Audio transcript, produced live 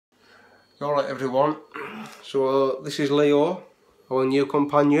Alright everyone, so this is Leo, our new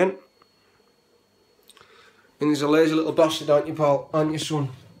companion. And he's a lazy little bastard, aren't you pal? Aren't you son?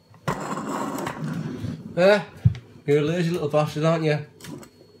 Eh? You're a lazy little bastard, aren't you?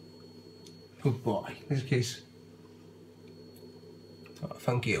 Good boy, here's a kiss. Oh,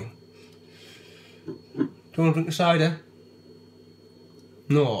 thank you. Do you want to drink a cider?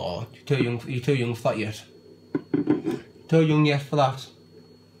 No, you're too young for that yet. Too young yet for that.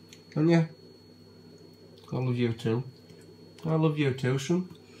 Don't you? I love you too. I love you too, son.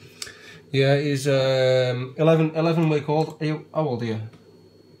 Yeah, he's 11 week old. How old are you?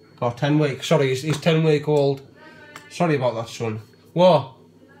 Oh, 10 weeks. Sorry, he's 10 week old. Sorry about that, son. What?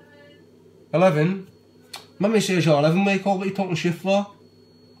 11? Mummy says you're 11 week old. What are you talking shit for?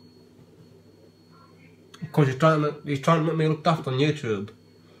 Because he's trying to make me look daft on YouTube.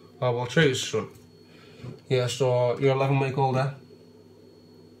 Oh, well, cheers, son. Yeah, so you're 11 week old, eh?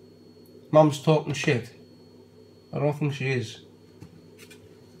 Mum's talking shit. I don't think she is.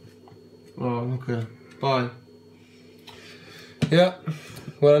 Oh, okay. Bye. Yeah.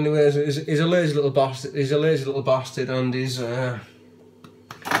 Well, anyways, he's a lazy little bastard. He's a lazy little bastard, and he's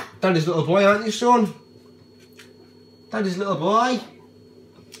Daddy's little boy, aren't you, son? Daddy's little boy.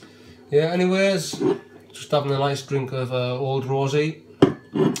 Yeah. Anyways, just having a nice drink of Old Rosie.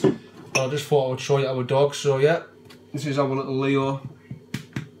 I just thought I would show you our dog. So yeah, this is our little Leo.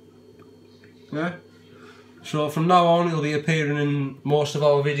 Yeah. So from now on, he'll be appearing in most of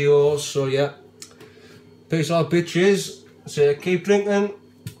our videos. So yeah. Peace out, bitches. So keep drinking.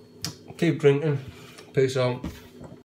 Keep drinking. Peace out.